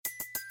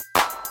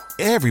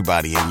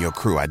Everybody in your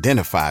crew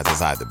identifies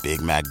as either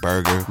Big Mac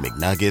Burger,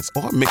 McNuggets,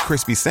 or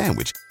McCrispy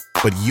Sandwich.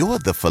 But you're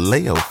the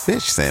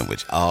Filet-O-Fish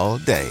Sandwich all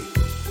day.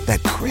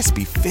 That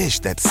crispy fish,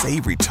 that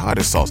savory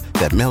tartar sauce,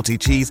 that melty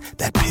cheese,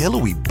 that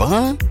pillowy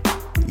bun.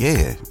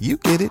 Yeah, you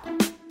get it.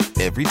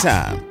 Every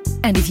time.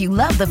 And if you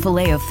love the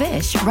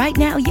Filet-O-Fish, right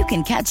now you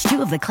can catch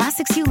two of the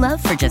classics you love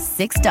for just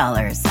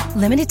 $6.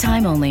 Limited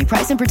time only.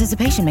 Price and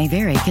participation may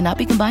vary. Cannot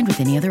be combined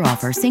with any other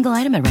offer. Single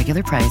item at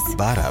regular price.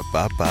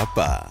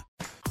 Ba-da-ba-ba-ba.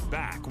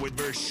 Back with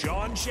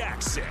Vershawn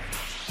Jackson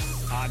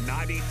on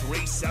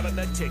 93.7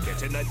 The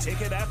Ticket and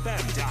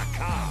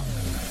theticketfm.com.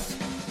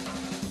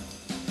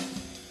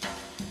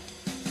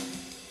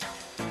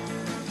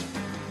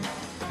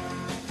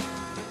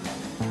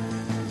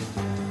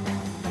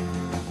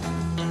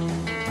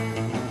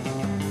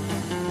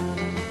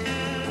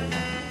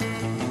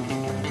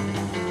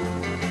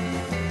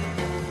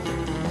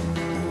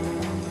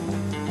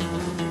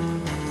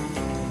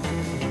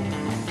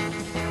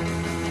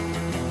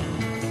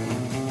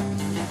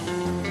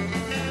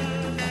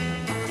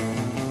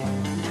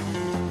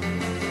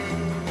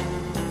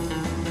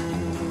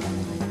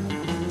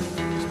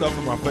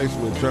 Stuffing my face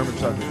with German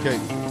chocolate cake.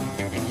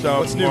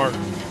 Shout out to Mark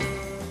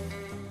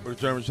for the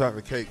German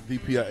chocolate cake.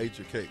 DP, I ate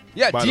your cake.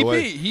 Yeah, by DP, the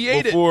way, he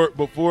ate it.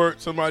 Before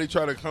somebody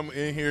try to come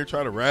in here,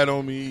 try to rat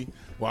on me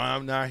why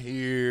I'm not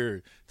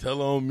here,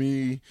 tell on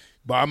me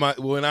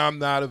when I'm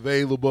not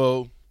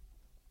available.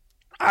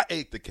 I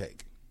ate the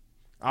cake.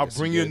 I'll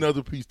bring you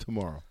another piece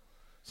tomorrow.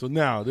 So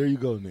now, there you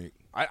go, Nick.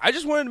 I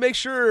just wanted to make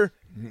sure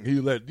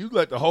you let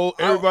the whole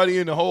everybody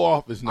in the whole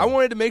office know. I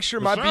wanted to make sure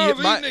my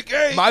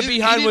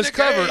behind was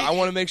covered. I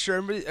want to make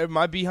sure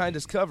my behind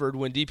is covered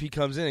when DP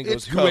comes in and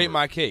goes, "Who ate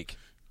my cake?"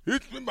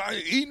 It's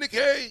by eating the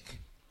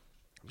cake.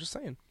 I'm just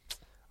saying.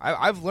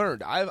 I've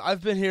learned.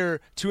 I've been here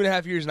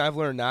 2.5 years and I've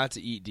learned not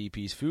to eat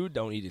DP's food.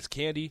 Don't eat his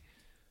candy.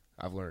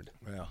 I've learned.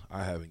 Well,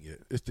 I haven't yet.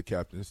 It's the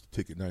captain. It's the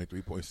Ticket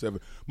 93.7.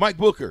 Mike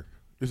Booker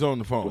is on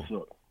the phone. What's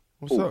up?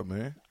 What's up,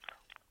 man?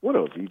 What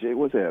up, DJ?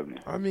 What's happening?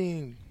 I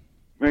mean,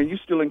 man, you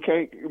still in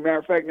cake? Matter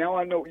of fact, now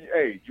I know.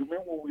 Hey, you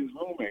remember when we was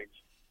roommates?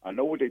 I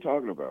know what they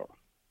talking about.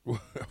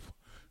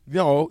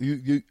 No,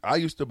 I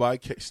used to buy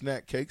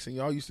snack cakes, and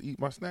y'all used to eat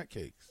my snack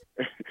cakes.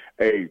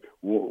 Hey,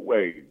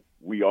 wait.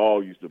 We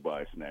all used to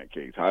buy snack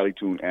cakes. Highly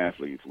tuned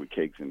athletes with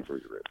cakes in the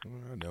refrigerator.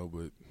 I know,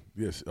 but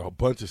yes, a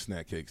bunch of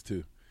snack cakes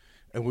too.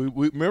 And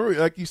we remember,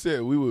 like you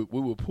said, we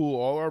would pool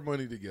all our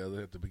money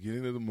together at the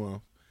beginning of the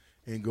month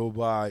and go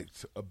buy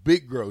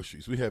big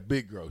groceries. We had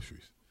big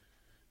groceries,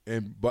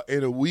 and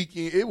in a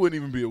weekend, it wouldn't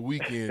even be a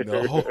weekend.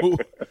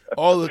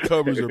 All the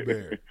cupboards are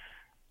bare.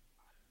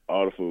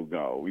 All the food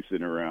gone. We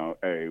sitting around.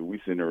 Hey, we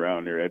sitting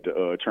around there at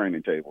the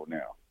training table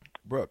now.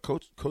 Bro,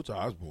 Coach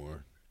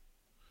Osborne.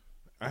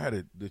 I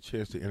had the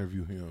chance to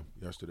interview him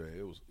yesterday.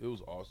 It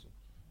was awesome.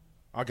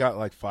 I got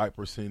like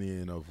 5%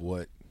 in of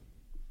what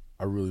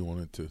I really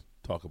wanted to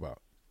talk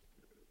about.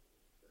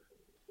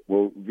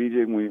 Well,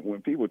 VJ,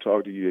 when people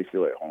talk to you, they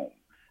feel at home,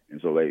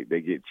 and so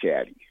they get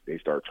chatty. They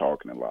start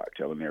talking a lot,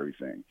 telling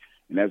everything,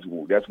 and that's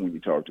when you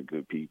talk to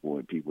good people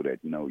and people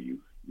that know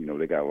you. You know,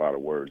 they got a lot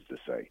of words to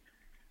say.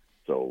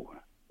 So,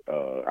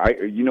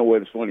 you know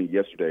what? It's funny.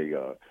 Yesterday,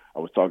 I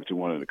was talking to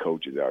one of the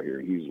coaches out here,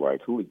 and he was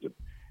like, "Who is the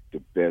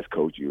best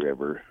coach you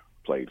ever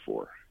played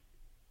for?"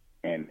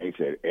 And they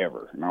said,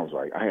 "Ever." And I was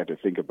like, I had to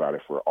think about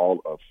it for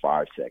all of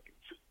 5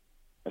 seconds.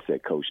 I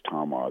said, Coach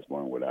Tom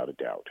Osborne, without a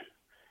doubt.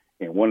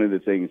 And one of the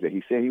things that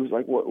he said, he was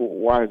like,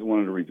 why is one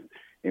of the reasons?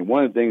 And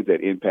one of the things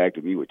that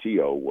impacted me with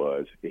T.O.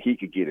 was that he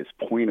could get his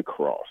point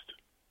across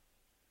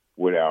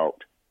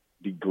without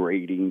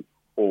degrading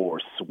or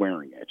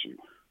swearing at you.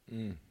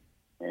 Mm.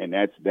 And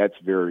that's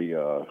very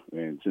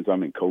and since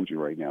I'm in coaching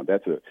right now,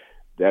 that's a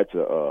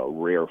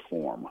rare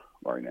form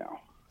right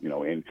now. You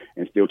know, and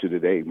still to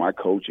today, my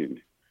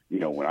coaching, you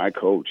know, when I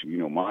coach, you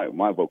know,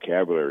 my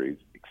vocabulary is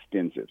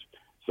extensive.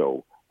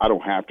 So I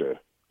don't have to,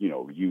 you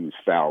know, use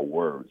foul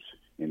words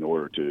in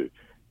order to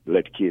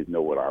let the kids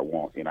know what I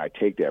want. And I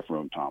take that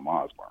from Tom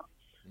Osborne.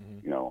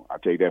 Mm-hmm. You know, I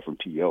take that from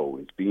T.O.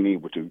 It's being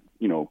able to,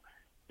 you know,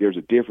 there's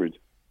a difference.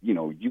 You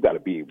know, you got to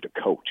be able to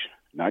coach,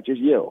 not just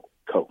yell,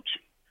 coach.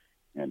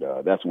 And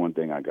that's one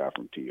thing I got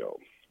from T.O.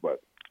 But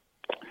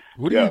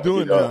what are you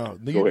doing now?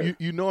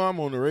 You know I'm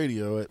on the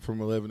radio from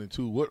 11 to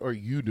 2. What are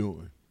you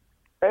doing?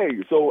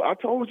 Hey, so I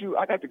told you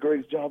I got the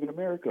greatest job in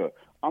America.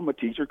 I'm a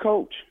teacher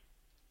coach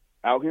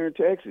out here in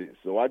Texas.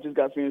 So I just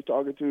got finished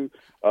talking to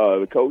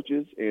the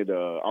coaches, and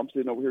I'm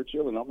sitting over here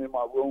chilling. I'm in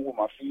my room with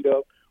my feet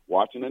up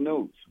watching the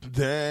news.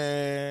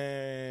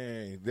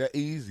 Dang. That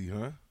easy,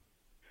 huh?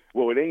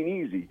 Well, it ain't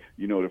easy.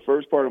 You know, the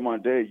first part of my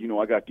day, you know,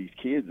 I got these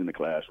kids in the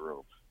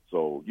classroom.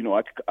 So, you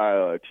know,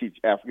 I teach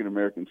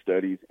African-American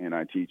studies and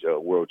I teach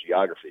world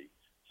geography.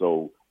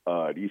 So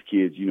these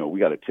kids, you know, we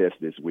got a test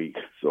this week.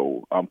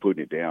 So I'm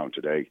putting it down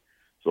today.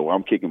 So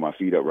I'm kicking my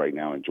feet up right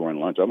now, enjoying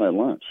lunch. I'm at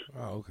lunch.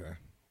 Oh, okay.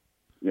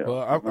 Yeah.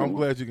 Well, I'm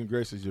glad you can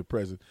grace us your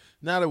presence.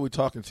 Now that we're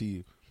talking to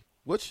you,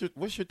 what's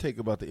your take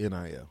about the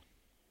NIL?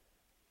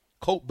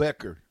 Colt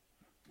Becker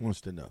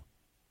wants to know.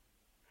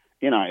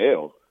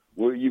 NIL?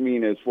 What do you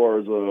mean as far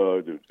as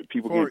the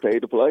people getting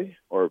paid to play?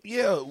 Or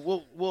yeah,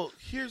 well,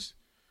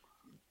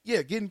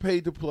 getting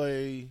paid to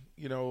play.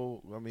 You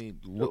know, I mean,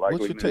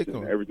 what's your take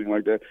on everything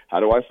like that? How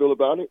do I feel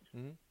about it?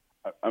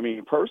 Mm-hmm. I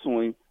mean,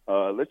 personally,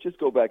 let's just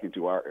go back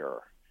into our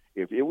era.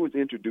 If it was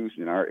introduced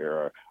in our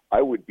era,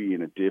 I would be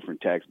in a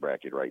different tax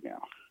bracket right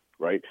now,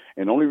 right?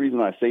 And the only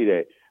reason I say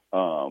that,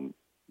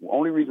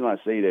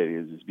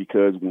 is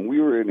because when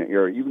we were in the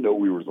era, even though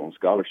we were on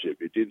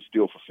scholarship, it didn't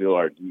still fulfill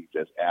our needs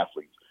as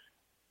athletes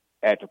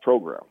at the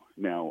program.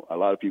 Now, a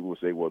lot of people will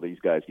say, well, these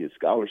guys get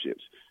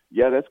scholarships.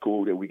 Yeah, that's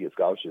cool that we get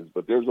scholarships,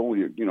 but there's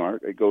only,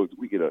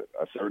 we get a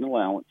certain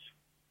allowance,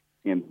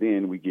 and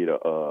then we get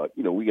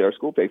we get our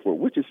school paid for,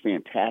 which is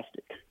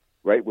fantastic,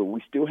 right? But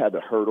we still have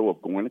the hurdle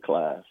of going to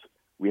class.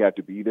 We have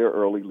to be there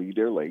early, leave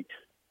there late.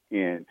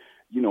 And,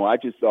 I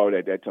just thought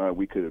at that time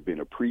we could have been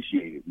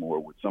appreciated more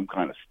with some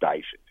kind of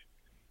stipend.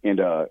 And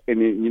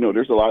then,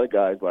 there's a lot of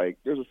guys,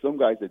 there's some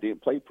guys that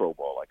didn't play pro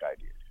ball like I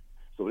did.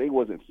 So they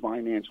wasn't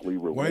financially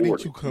rewarded. Why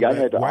didn't you come back? I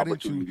had the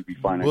opportunity to be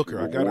financially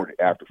rewarded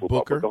after football.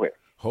 Booker, go ahead.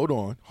 Hold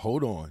on.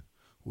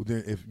 Well,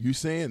 then, if you're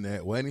saying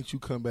that, why didn't you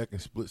come back and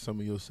split some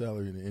of your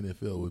salary in the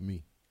NFL with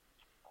me?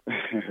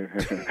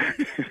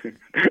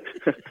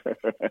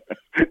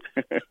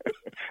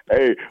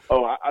 Hey,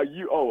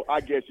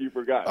 I guess you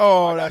forgot.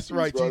 Oh, that's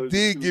right. You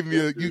did give me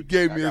you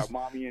gave me I got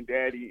mommy and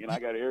daddy, and I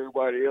got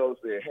everybody else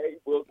that, hey,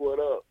 Book, what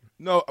up?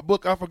 No,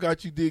 Book, I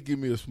forgot you did give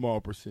me a small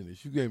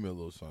percentage. You gave me a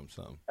little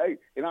something. Hey,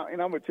 and I'm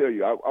going to tell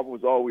you, I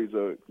was always,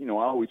 I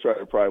always try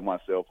to pride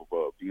myself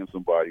above being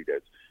somebody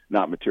that's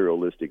not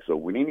materialistic. So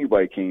when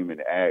anybody came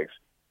and asked,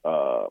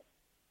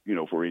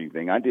 for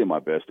anything, I did my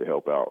best to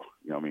help out.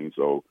 You know what I mean?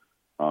 So,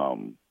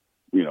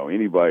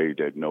 anybody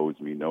that knows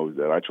me knows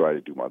that I try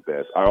to do my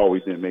best. I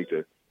always didn't make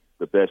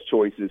the best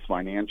choices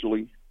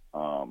financially,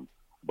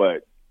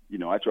 but,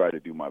 I try to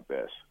do my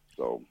best.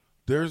 So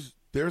there's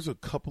a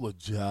couple of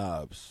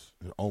jobs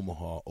in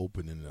Omaha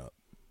opening up,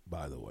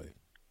 by the way.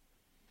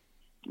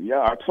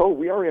 Yeah,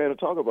 we already had to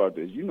talk about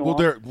this.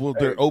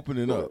 They're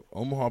opening up.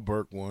 Omaha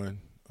Burke one.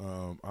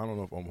 I don't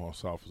know if Omaha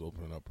South is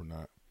opening up or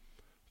not,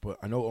 but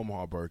I know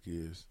Omaha Burke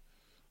is.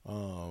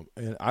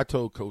 And I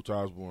told Coach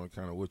Osborne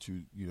kind of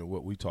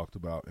what we talked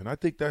about, and I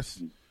think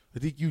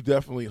you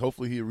definitely.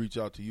 Hopefully, he'll reach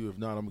out to you. If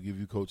not, I'm gonna give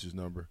you Coach's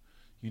number.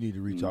 You need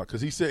to reach out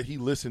because he said he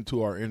listened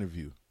to our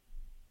interview.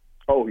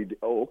 Oh, he did.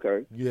 Oh,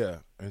 okay. Yeah,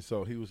 and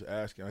so he was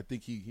asking. I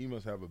think he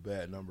must have a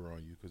bad number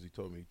on you because he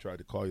told me he tried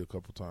to call you a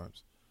couple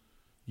times.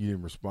 You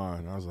didn't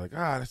respond. I was like,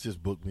 that's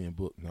just Book being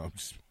Book. No, I'm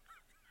just.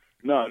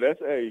 No,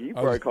 he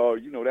probably called.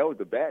 That was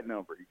the bad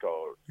number he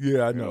called.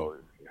 Yeah, I know.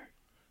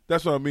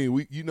 That's what I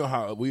mean. You know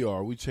how we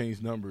are. We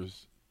change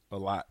numbers a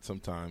lot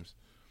sometimes,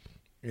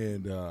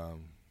 and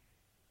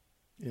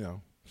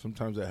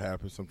sometimes that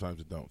happens, sometimes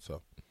it don't.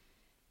 So,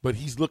 but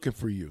he's looking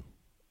for you.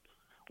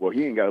 Well,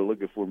 he ain't got to look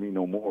for me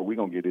no more. We're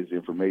gonna get his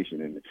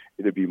information, and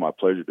it'll be my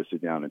pleasure to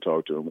sit down and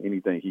talk to him.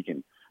 Anything he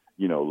can,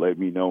 let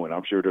me know, and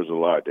I'm sure there's a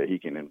lot that he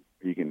can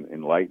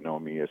enlighten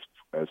on me as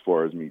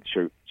far as me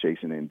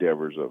chasing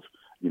endeavors of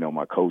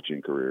my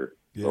coaching career.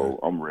 Yeah. So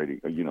I'm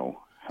ready.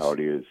 How it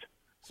is.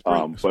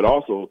 But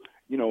also,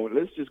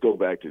 let's just go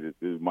back to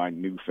my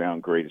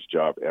newfound greatest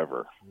job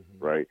ever,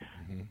 mm-hmm. right?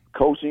 Mm-hmm.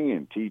 Coaching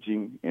and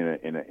teaching,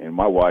 and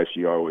my wife,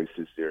 she always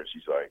sits there and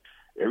she's like,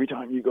 every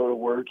time you go to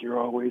work, you're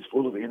always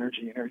full of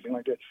energy and everything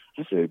like that.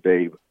 I said,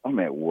 babe, I'm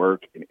at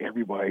work and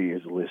everybody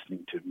is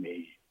listening to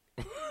me.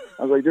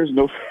 I was like, there's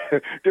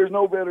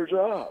no better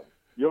job.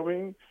 You know what I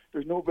mean?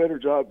 There's no better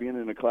job being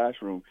in a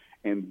classroom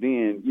and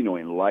then,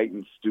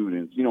 enlighten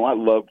students. I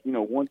love,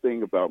 one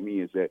thing about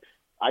me is that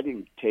I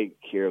didn't take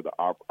care of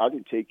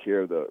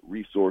the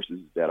resources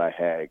that I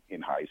had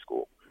in high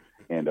school.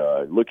 And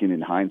looking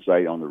in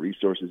hindsight on the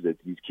resources that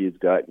these kids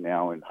got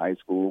now in high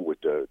school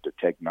with the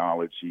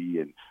technology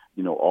and,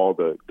 all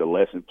the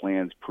lesson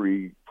plans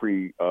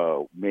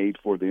made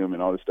for them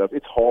and all this stuff,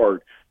 it's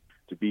hard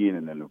to be in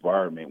an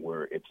environment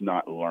where it's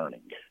not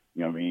learning.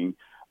 You know what I mean?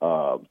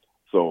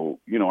 So,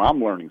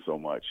 I'm learning so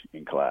much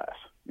in class.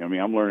 You know what I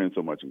mean? I'm learning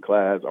so much in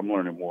class. I'm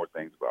learning more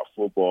things about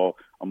football.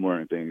 I'm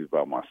learning things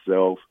about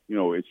myself.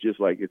 It's just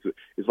like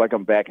it's like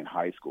I'm back in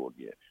high school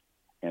again,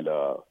 and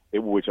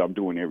in which I'm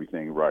doing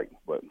everything right.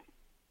 But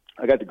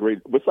I got the great.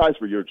 Besides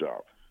for your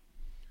job,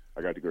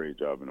 I got the greatest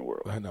job in the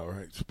world. I know,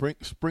 right?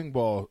 Spring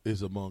ball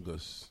is among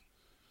us.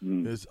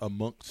 Is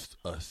amongst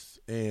us,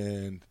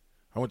 and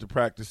I went to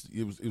practice.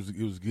 It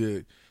was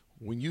good.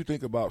 When you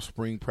think about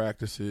spring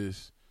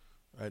practices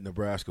at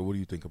Nebraska, what do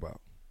you think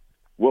about?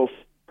 Well,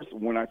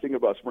 when I think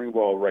about spring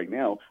ball right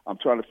now, I'm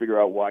trying to figure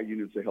out why you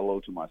didn't say hello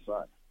to my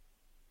son.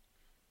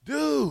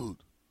 Dude,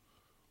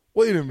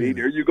 wait a minute. See,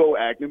 there you go,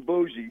 acting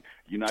bougie.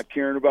 You're not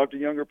caring about the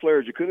younger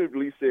players. You could have at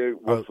least said,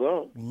 what's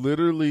up?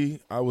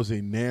 Literally, I was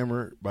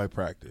enamored by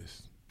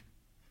practice.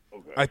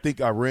 Okay. I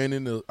think I ran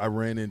into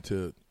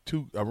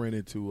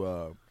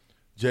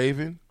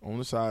Javen on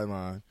the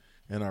sideline,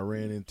 and I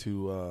ran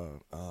into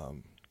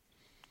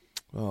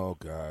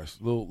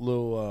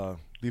little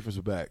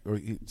defensive back, or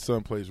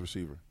son plays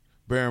receiver.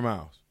 Barry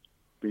Miles.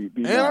 Be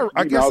And nice.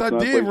 I Be guess nice, I son.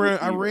 did. Play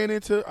I receiver.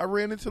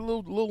 ran into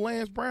little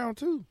Lance Brown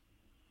too.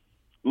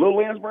 Little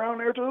Lance Brown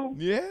there too.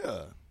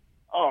 Yeah.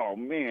 Oh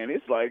man,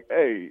 it's like,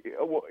 hey,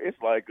 well, it's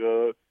like,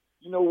 you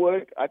know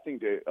what? I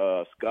think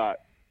that Scott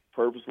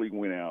purposely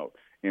went out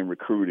and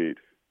recruited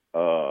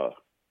our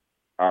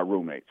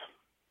roommates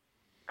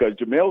because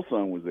Jamel's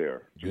son was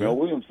there. Jamel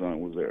Williams'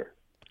 son was there.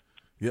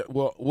 Yeah.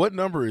 Well, what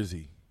number is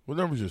he? What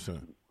number is your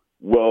son?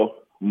 Well,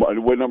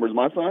 what number is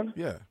my son?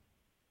 Yeah.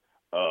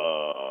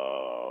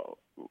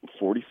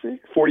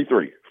 46?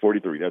 43.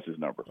 43. That's his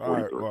number.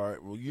 43. All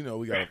right. Well, you know,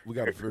 we got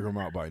to figure him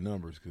out by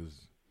numbers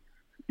because.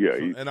 Yeah.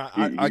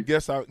 I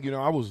guess I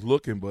was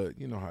looking, but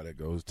you know how that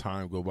goes.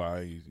 Time go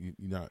by. You're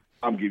not.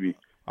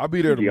 I'll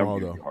be there tomorrow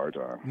I'm though. a hard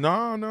time.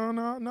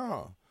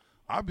 No.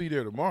 I'll be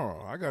there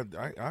tomorrow. I got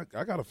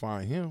to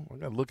find him. I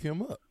got to look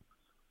him up.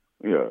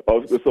 Yeah.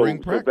 So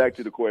back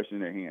to the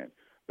question at hand.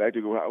 Back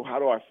to how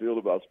do I feel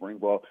about spring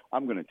ball?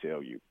 I'm going to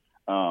tell you.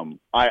 I'm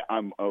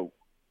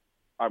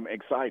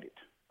excited.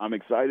 I'm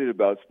excited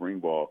about spring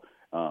ball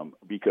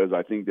because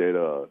I think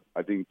that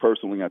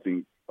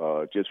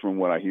just from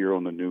what I hear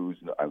on the news,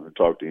 I haven't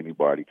talked to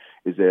anybody,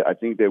 is that I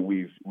think that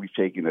we've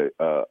taken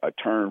a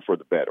turn for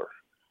the better.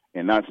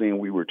 And not saying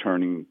we were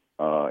turning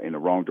in the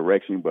wrong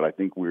direction, but I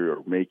think we're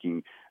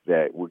getting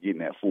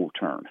that full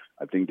turn.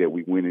 I think that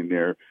we went in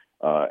there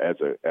as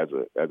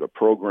a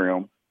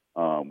program.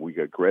 We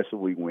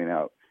aggressively went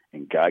out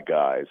and got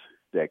guys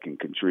that can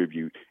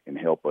contribute and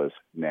help us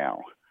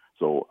now.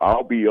 So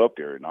I'll be up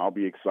there and I'll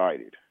be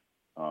excited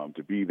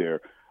to be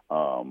there.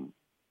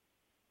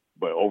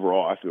 But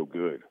overall, I feel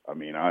good. I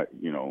mean, I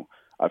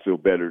feel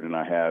better than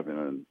I have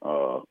in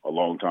a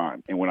long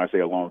time. And when I say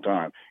a long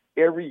time,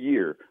 every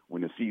year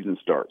when the season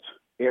starts,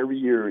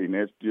 and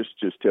that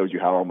just tells you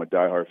how I'm a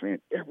diehard fan.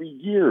 Every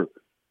year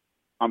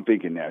I'm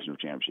thinking national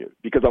championship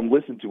because I'm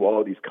listening to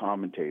all these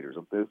commentators.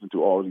 I'm listening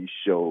to all these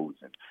shows,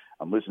 and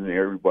I'm listening to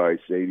everybody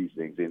say these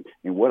things.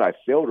 And what I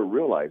fail to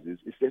realize is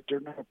that they're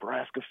not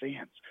Nebraska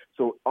fans.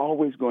 So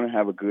always going to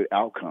have a good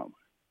outcome.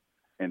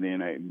 And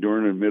then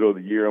during the middle of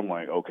the year, I'm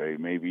like, okay,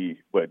 maybe.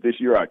 But this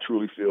year I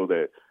truly feel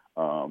that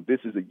this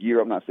is a year.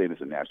 I'm not saying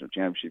it's a national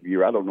championship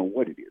year. I don't know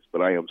what it is.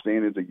 But I am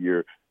saying it's a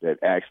year that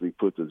actually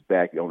puts us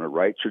back on the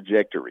right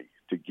trajectory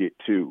to get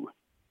to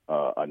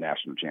a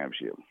national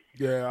championship.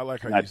 Yeah, I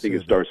like how and you I think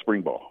said it starts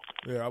spring ball.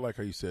 Yeah, I like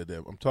how you said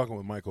that. I'm talking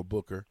with Michael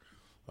Booker,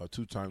 a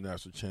two-time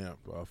national champ,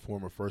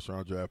 former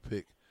first-round draft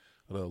pick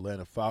of the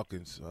Atlanta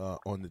Falcons,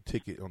 on the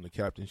ticket on the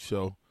Captain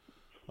Show.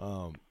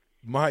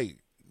 Mike,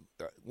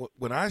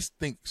 when I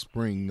think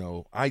spring,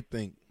 though, I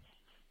think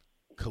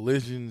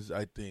collisions.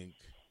 I think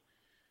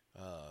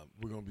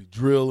we're gonna be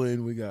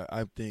drilling.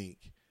 I think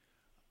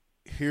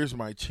here's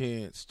my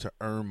chance to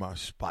earn my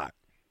spot.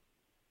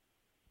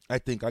 I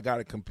think I got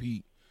to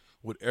compete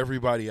with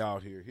everybody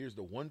out here. Here's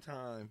the one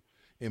time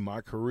in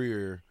my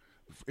career,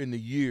 in the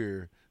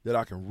year, that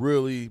I can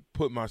really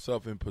put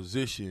myself in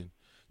position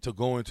to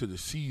go into the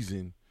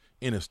season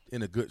in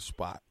a good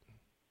spot.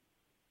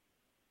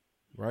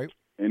 Right?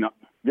 And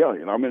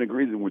I'm in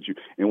agreement with you.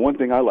 And one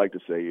thing I like to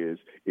say is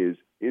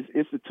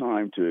it's the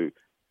time to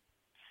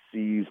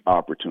seize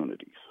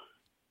opportunities.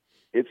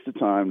 It's the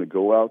time to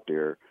go out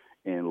there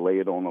and lay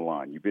it on the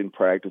line. You've been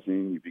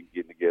practicing, you've been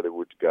getting together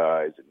with the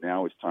guys, and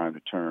now it's time to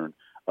turn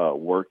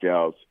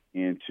workouts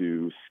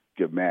into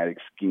schematic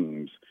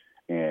schemes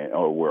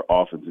or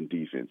offense and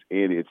defense.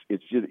 And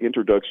it's just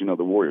introduction of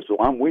the Warriors. So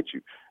I'm with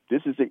you.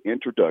 This is the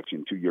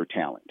introduction to your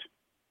talent.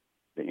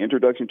 The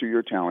introduction to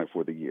your talent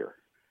for the year.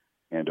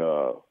 And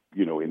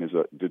and it's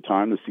the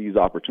time to seize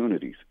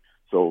opportunities.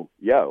 So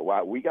yeah,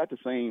 we got the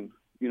same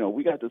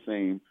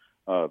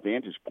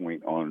vantage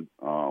point on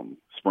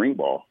spring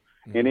ball.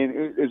 Mm-hmm. And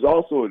then it's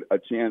also a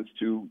chance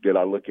too that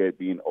I look at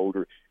being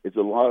older. It's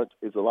a lot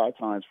of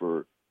times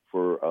for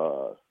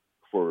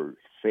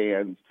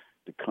fans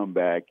to come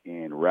back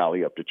and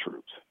rally up the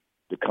troops,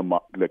 the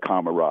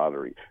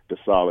camaraderie, the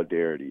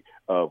solidarity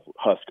of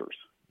Huskers.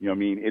 You know what I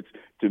mean? It's,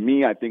 to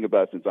me, I think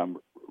about, since I'm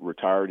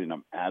retired and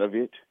I'm out of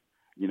it,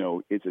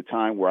 it's a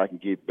time where I can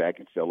get back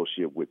in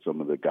fellowship with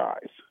some of the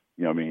guys.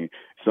 You know what I mean?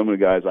 Some of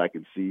the guys I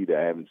can see that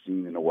I haven't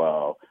seen in a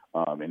while.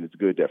 And it's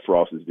good that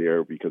Frost is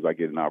there because I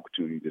get an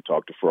opportunity to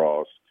talk to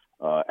Frost.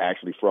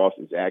 Frost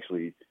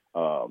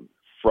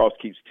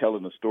keeps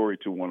telling the story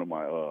to one of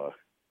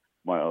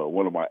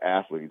my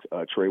athletes,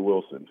 Trey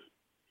Wilson.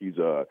 He's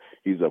a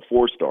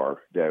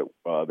 4-star that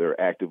they're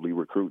actively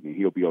recruiting.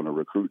 He'll be on a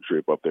recruit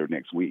trip up there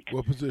next week.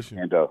 What position?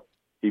 And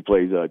he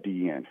plays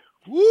DN.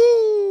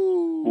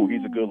 Woo! Ooh,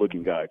 he's a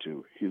good-looking guy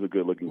too. He's a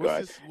good-looking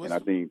guy, and I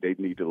think they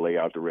need to lay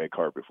out the red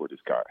carpet for this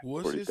guy.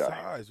 What's his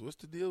size? What's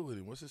the deal with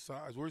him? What's his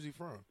size? Where's he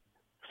from?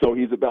 So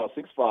he's about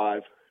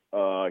 6'5".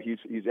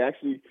 He's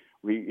actually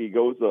he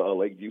goes to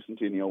Lake View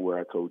Centennial where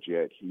I coach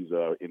at. He's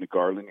in the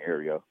Garland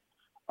area.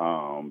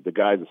 The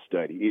guy's a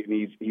study,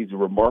 and he's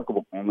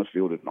remarkable on the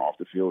field and off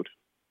the field.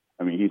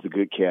 I mean, he's a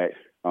good cat.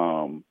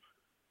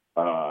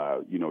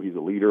 He's a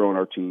leader on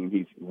our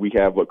team. We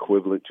have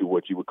equivalent to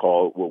what we would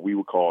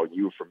call,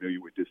 you were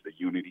familiar with this, the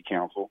Unity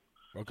Council.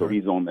 Okay. So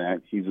he's on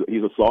that. He's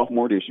a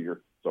sophomore this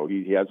year. So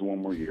he has one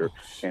more year.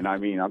 And, I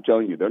mean, I'm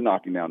telling you, they're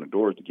knocking down the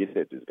doors to get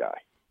at this guy.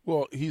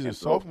 Well, he's a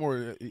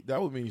sophomore.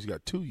 That would mean he's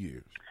got 2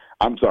 years.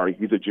 I'm sorry.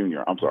 He's a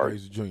junior. I'm sorry. Okay,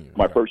 he's a junior.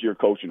 My first year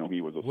coaching him,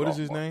 he was a sophomore. What is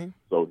his name?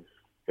 So,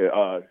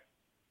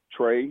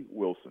 Trey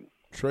Wilson.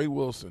 Trey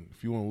Wilson.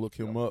 If you want to look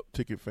him up,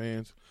 Ticket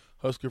fans,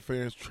 Husker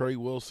fans, Trey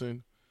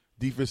Wilson,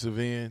 defensive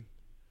end.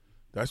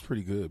 That's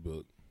pretty good,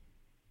 Bill.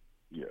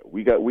 Yeah,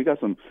 we got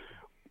some.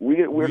 We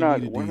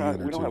don't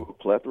have a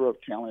plethora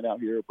of talent out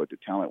here, but the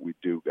talent we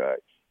do got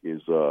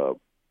is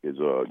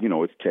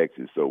it's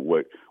Texas. So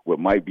what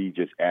might be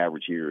just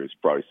average here is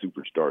probably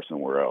superstar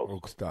somewhere else.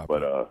 Oh, stop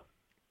but, it.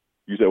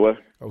 You said what?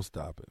 Oh,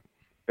 stop it.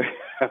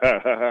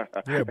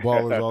 Yeah,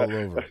 ballers all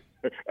over.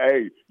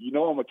 Hey,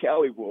 I'm a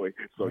Cali boy,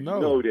 so you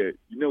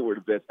know where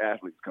the best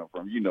athletes come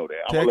from. You know that.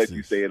 I'm going to let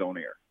you say it on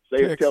air.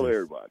 Tell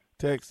everybody.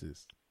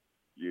 Texas.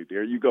 Yeah,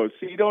 there you go.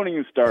 See, don't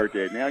even start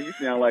that. Now you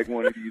sound like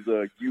one of these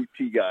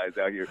UT guys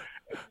out here.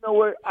 You know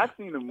what? I've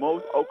seen the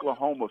most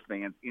Oklahoma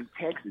fans in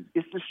Texas.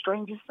 It's the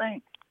strangest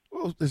thing.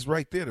 Well, it's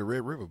right there, the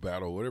Red River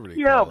Battle, whatever they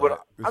call it. Yeah,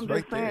 but I'm right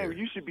just saying, there.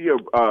 You should be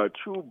a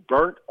true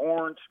burnt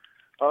orange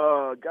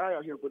guy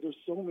out here, but there's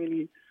so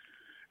many,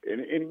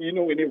 and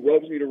it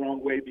rubs me the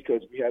wrong way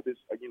because we have this,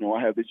 I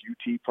have this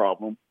UT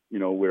problem,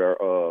 with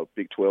our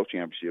Big 12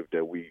 championship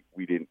that we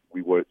didn't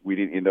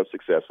end up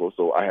successful.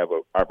 So I have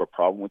a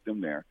problem with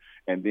them there.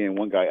 And then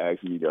one guy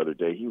asked me the other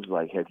day, he was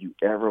like, "Have you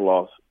ever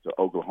lost to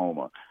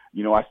Oklahoma?"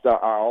 I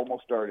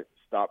almost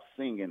stopped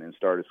singing and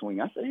started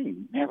swinging. I said, "Hey,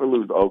 never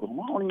lose to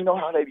Oklahoma. I don't even know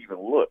how that even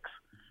looks."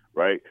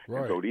 Right.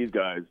 And so these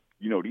guys,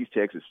 these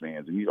Texas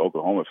fans and these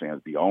Oklahoma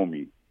fans be on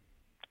me.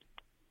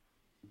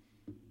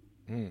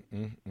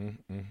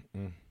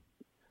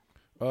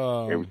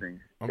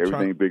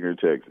 Everything bigger in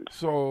Texas.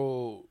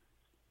 So,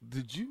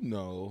 did you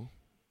know?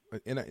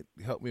 And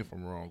help me if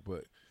I'm wrong,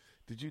 but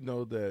did you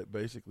know that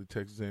basically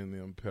Texas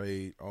A&M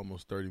paid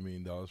almost $30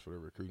 million for their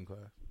recruiting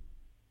class?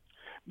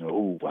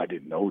 No, I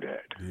didn't know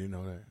that. Did you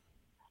know that?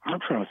 I'm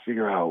trying to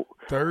figure out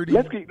 30.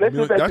 Let's go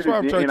back that's to why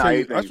I'm trying to tell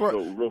you. That's why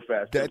real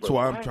fast. That's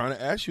why I'm trying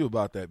to ask you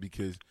about that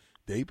because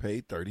they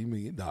paid $30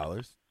 million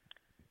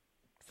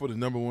for the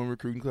number one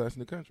recruiting class in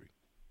the country.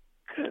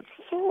 Good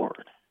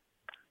Lord.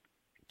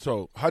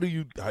 So what do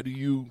you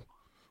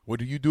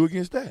do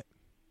against that?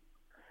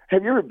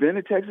 Have you ever been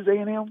to Texas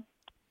A&M?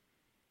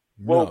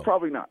 Well,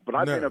 probably not. But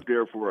I've been up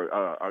there for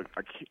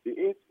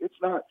it's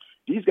not.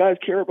 These guys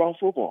care about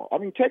football. I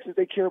mean, Texas,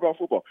 they care about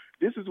football.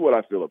 This is what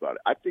I feel about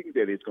it. I think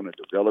that it's going to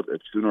develop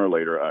sooner or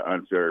later an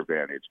unfair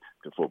advantage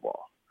to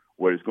football.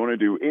 What it's going to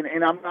do,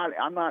 and I'm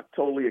not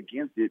totally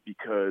against it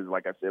because,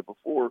 like I said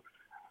before,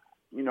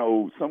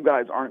 some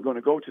guys aren't going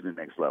to go to the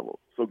next level.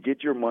 So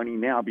get your money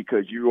now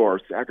because you are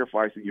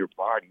sacrificing your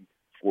body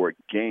for a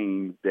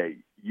game that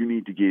you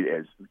need to get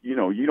as, you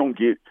don't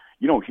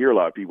hear a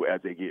lot of people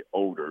as they get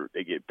older,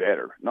 they get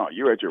better. No,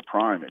 you're at your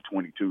prime at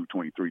 22,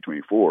 23,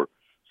 24.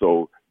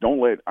 So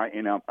don't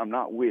I'm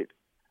not with,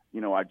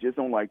 I just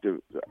don't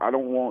I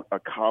don't want a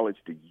college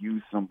to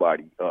use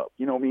somebody up.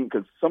 You know what I mean?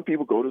 Because some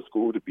people go to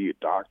school to be a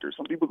doctor.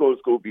 Some people go to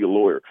school to be a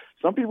lawyer.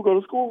 Some people go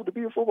to school to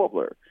be a football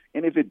player.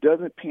 And if it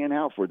doesn't pan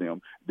out for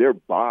them, their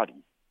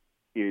body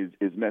is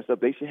messed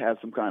up. They should have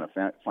some kind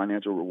of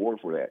financial reward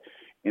for that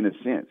in a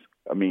sense.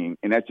 I mean,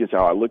 and that's just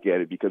how I look at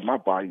it because my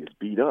body is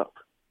beat up.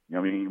 I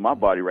mean, my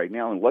body right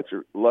now, and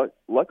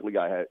luckily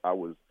I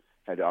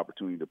had the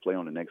opportunity to play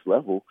on the next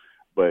level.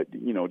 But,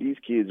 these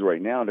kids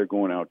right now, they're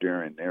going out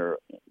there and they're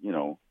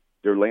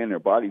laying their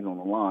bodies on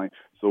the line.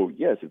 So,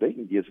 yes, if they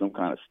can get some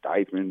kind of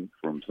stipend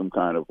from some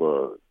kind of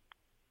a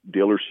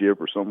dealership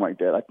or something like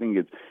that, I think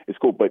it's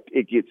cool. But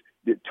it gets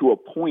to a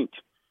point,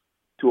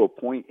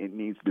 it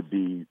needs to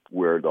be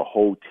where the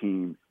whole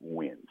team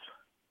wins.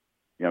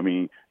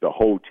 The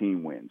whole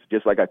team wins.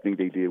 Just like I think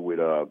they did with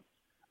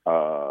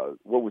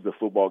what was the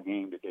football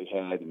game that they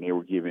had, and they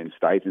were giving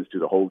stipends to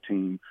the whole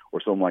team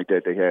or something like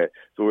that they had.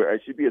 So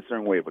it should be a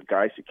certain way. If a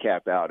guy should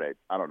cap out at,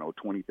 I don't know,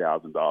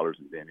 $20,000, and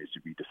then it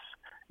should be just,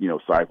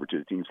 ciphered to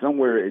the team.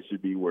 Somewhere it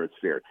should be where it's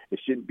fair. It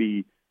shouldn't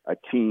be a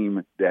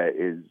team that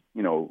is,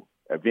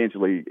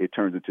 eventually it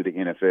turns into the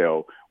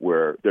NFL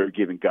where they're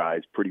giving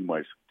guys pretty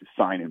much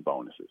sign-in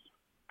bonuses,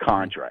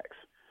 contracts.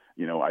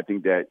 I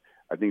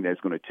think that's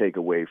going to take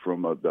away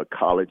from the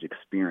college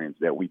experience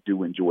that we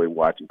do enjoy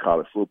watching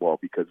college football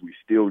because we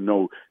still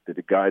know that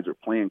the guys are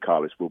playing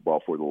college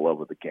football for the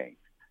love of the game,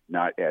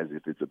 not as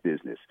if it's a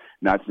business.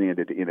 Not saying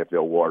that the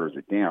NFL waters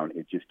it down.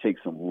 It just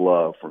takes some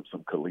love from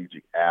some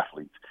collegiate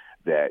athletes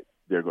that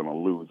they're going to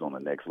lose on the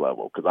next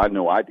level. Because I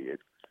know I did.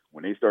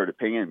 When they started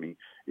paying me,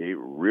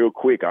 real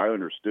quick I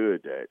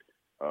understood that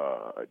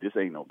this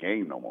ain't no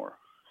game no more.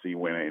 See,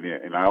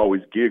 and I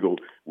always giggle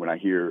when I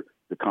hear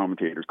the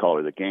commentators call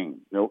it a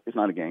game. No, it's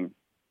not a game.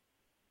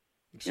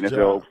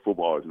 NFL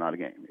football is not a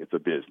game. It's a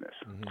business.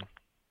 Mm-hmm.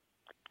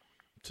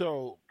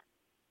 So,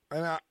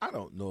 and I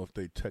don't know if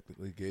they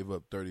technically gave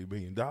up $30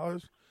 million,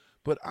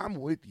 but I'm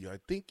with you. I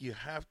think you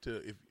have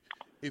to,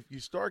 if you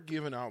start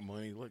giving out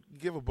money, like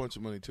give a bunch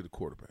of money to the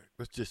quarterback.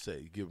 Let's just say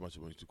you give a bunch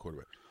of money to the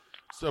quarterback.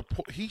 So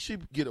he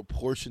should get a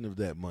portion of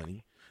that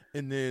money,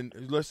 And then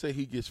let's say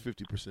he gets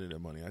 50% of the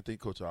money. I think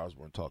Coach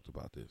Osborne talked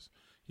about this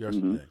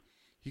yesterday.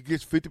 He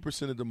gets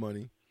 50% of the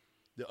money.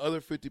 The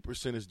other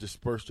 50% is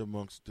dispersed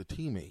amongst the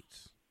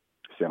teammates.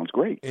 Sounds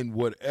great. And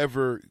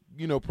whatever,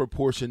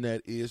 proportion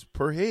that is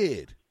per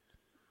head.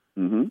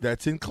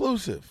 That's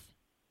inclusive.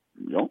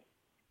 Yep.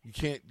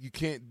 You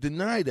can't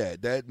deny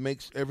that. That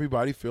makes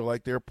everybody feel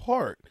like they're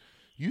part.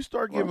 You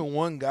start giving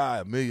one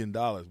guy $1 million,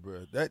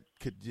 bro, that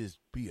could just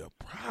be a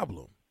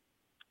problem.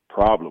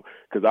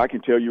 Because I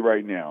can tell you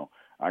right now,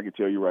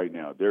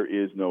 there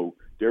is no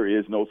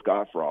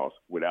Scott Frost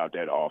without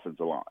that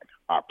offensive line.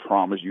 I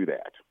promise you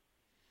that.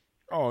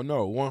 Oh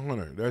no,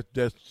 100.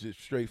 That's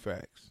just straight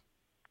facts.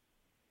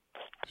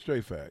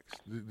 Straight facts.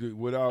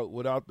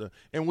 Without the,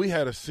 and we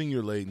had a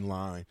senior laden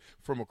line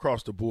from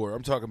across the board.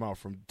 I'm talking about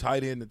from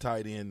tight end to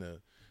tight end.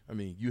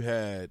 You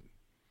had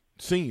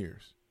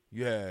seniors.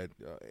 You had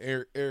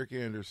Eric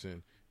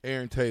Anderson,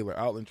 Aaron Taylor,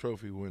 Outland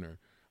Trophy winner,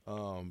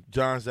 John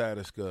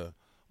Zadiska,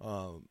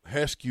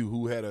 Husker,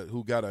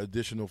 who got an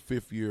additional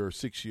 5th year or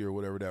 6th year or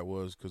whatever that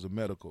was because of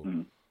medical.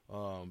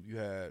 You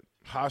had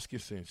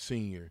Hoskinson,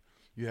 senior.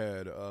 You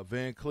had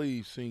Van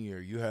Cleve, senior.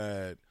 You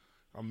had,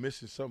 I'm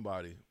missing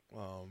somebody,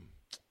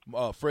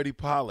 Freddie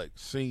Pollock,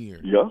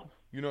 senior. Yeah.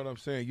 You know what I'm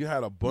saying? You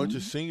had a bunch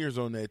of seniors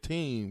on that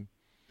team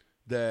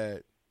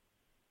that,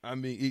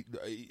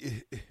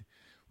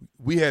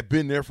 we had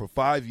been there for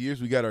 5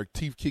 years. We got our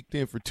teeth kicked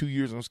in for 2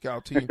 years on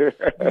scout team. You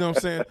know what I'm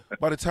saying?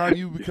 By the time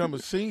you become a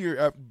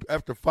senior,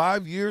 after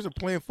 5 years of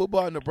playing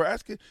football in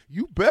Nebraska,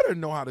 you better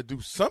know how to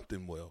do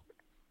something well.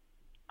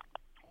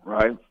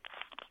 Right.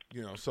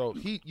 So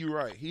you're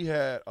right. He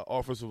had an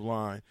offensive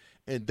line,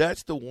 and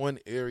that's the one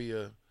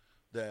area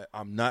that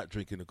I'm not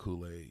drinking the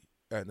Kool-Aid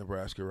at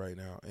Nebraska right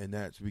now, and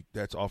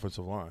that's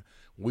offensive line.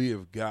 We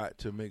have got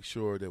to make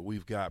sure that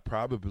we've got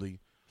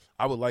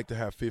I would like to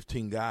have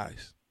 15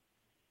 guys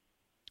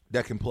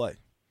that can play.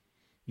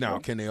 Now,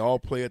 can they all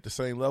play at the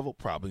same level?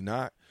 Probably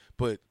not.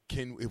 But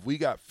if we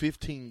got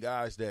 15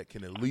 guys that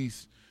can at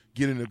least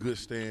get in a good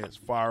stance,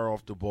 fire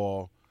off the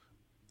ball,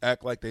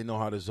 act like they know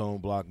how to zone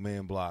block,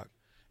 man block,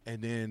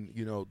 and then,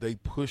 they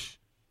push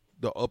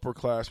the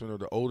upperclassmen or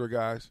the older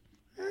guys,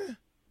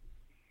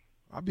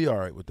 I'll be all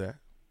right with that.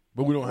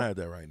 But we don't have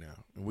that right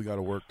now, and we got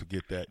to work to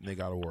get that, and they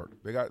got to work.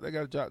 They got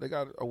a job. They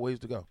got a ways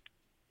to go.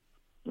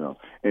 Yeah,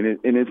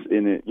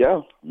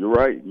 yeah, you're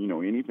right.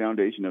 Any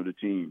foundation of the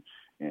team,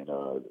 and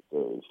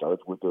it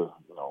starts with the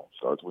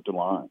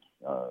line.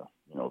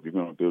 If you're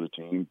going to build a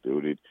team,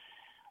 build it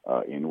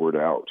inward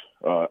out.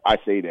 I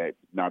say that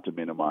not to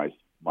minimize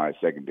my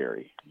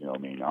secondary.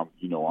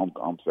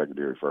 I'm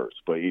secondary first,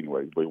 but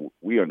anyway,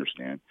 we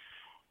understand.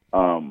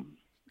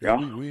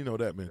 We know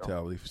that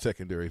mentality.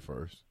 Secondary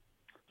first.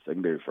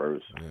 Secondary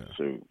first. Yeah.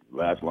 So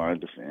last line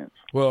defense.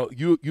 Well,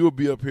 you'll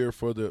be up here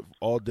for the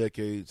all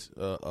decades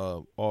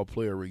all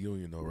player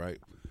reunion though, right?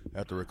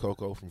 At the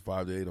Rococo from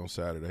 5 to 8 on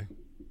Saturday.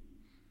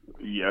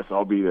 Yes,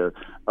 I'll be there.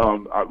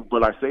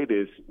 But I say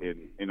this,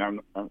 and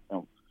am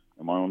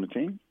I on the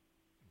team?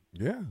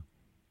 Yeah.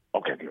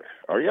 Okay, good.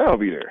 Oh yeah, I'll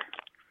be there.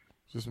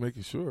 Just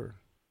making sure.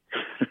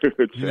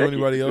 You know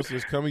anybody else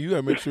that's coming? You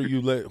gotta make sure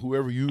you let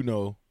whoever you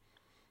know.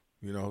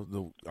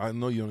 I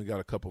know you only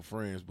got a couple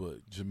friends,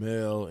 but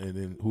Jamel and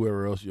then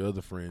whoever else your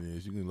other friend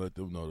is, you can let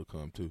them know to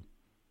come too.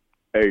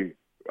 Hey,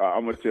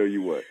 I'm gonna tell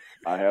you what.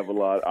 I have a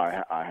lot.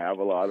 I have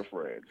a lot of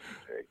friends.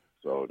 Okay?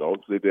 So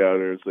don't sit down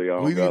there and say I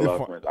don't got a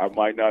lot of friends. I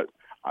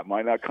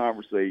might not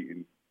conversate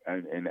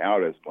and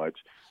out as much,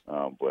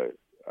 but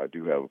I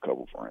do have a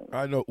couple friends.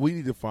 I know we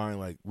need to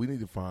find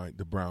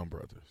the Brown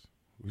brothers.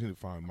 We need to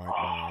find Mike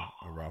Brown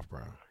and Ralph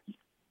Brown.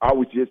 I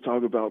was just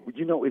talking about,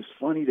 it's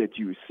funny that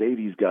you say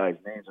these guys'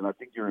 names, and I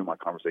think you're in my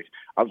conversation.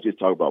 I was just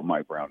talking about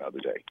Mike Brown the other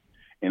day,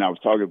 and I was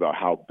talking about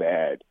how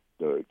bad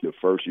the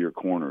first-year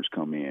corners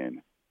come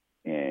in,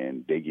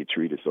 and they get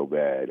treated so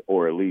bad,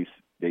 or at least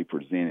they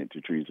presented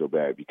to treat so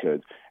bad, because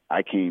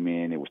I came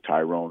in, it was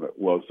Tyrone.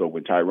 Well, so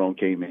when Tyrone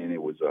came in,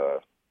 it was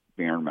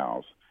Baron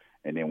Mouse,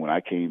 and then when I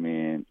came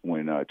in,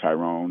 when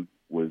Tyrone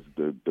was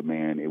the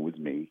man, it was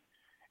me,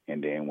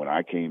 and then when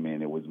I came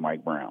in, it was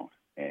Mike Brown.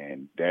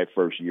 And that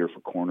first year for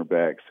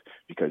cornerbacks,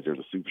 because there's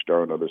a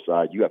superstar on the other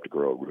side, you have to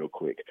grow up real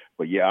quick.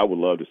 But, yeah, I would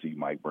love to see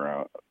Mike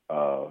Brown.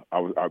 Ralph.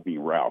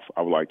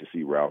 I would like to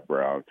see Ralph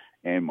Brown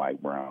and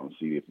Mike Brown,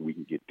 see if we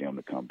can get them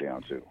to come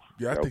down too.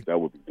 Yeah, I think that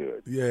would be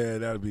good. Yeah,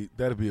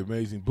 that'd be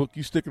amazing. Book,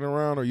 you sticking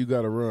around or you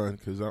got to run?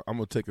 Because I'm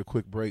going to take a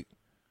quick break.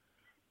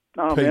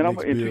 No, man,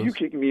 until you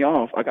kick me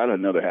off, I got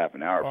another half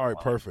an hour. All right,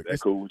 perfect. Is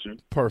that cool with you?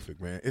 Perfect,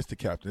 man. It's the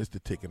captain. It's the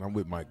ticket. I'm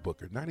with Mike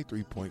Booker.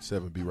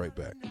 93.7. Be right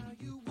back.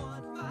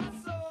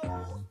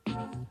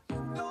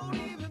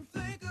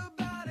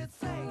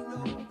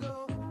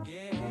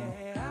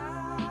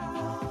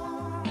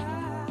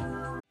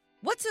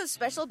 What's so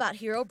special about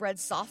Hero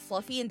Bread's soft,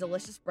 fluffy, and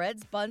delicious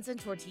breads, buns, and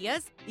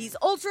tortillas? These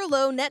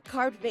ultra-low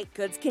net-carb baked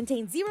goods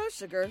contain zero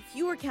sugar,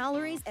 fewer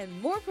calories,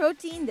 and more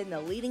protein than the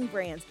leading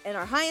brands, and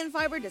are high in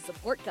fiber to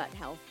support gut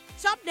health.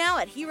 Shop now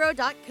at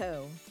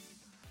Hero.co.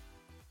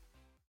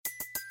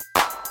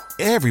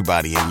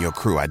 Everybody in your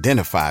crew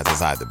identifies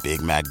as either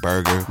Big Mac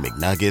Burger,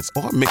 McNuggets,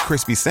 or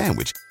McCrispy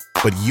Sandwich.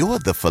 But you're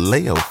the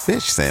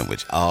Filet-O-Fish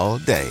Sandwich all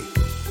day.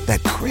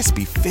 That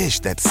crispy fish,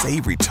 that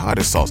savory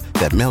tartar sauce,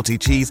 that melty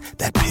cheese,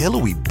 that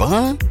pillowy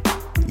bun.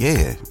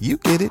 Yeah, you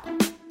get it.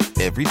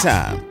 Every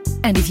time.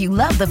 And if you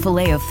love the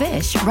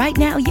Filet-O-Fish, right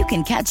now you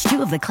can catch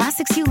two of the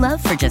classics you love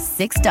for just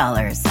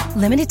 $6.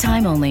 Limited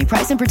time only.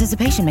 Price and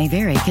participation may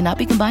vary. Cannot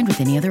be combined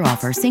with any other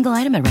offer. Single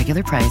item at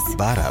regular price.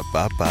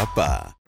 Ba-da-ba-ba-ba.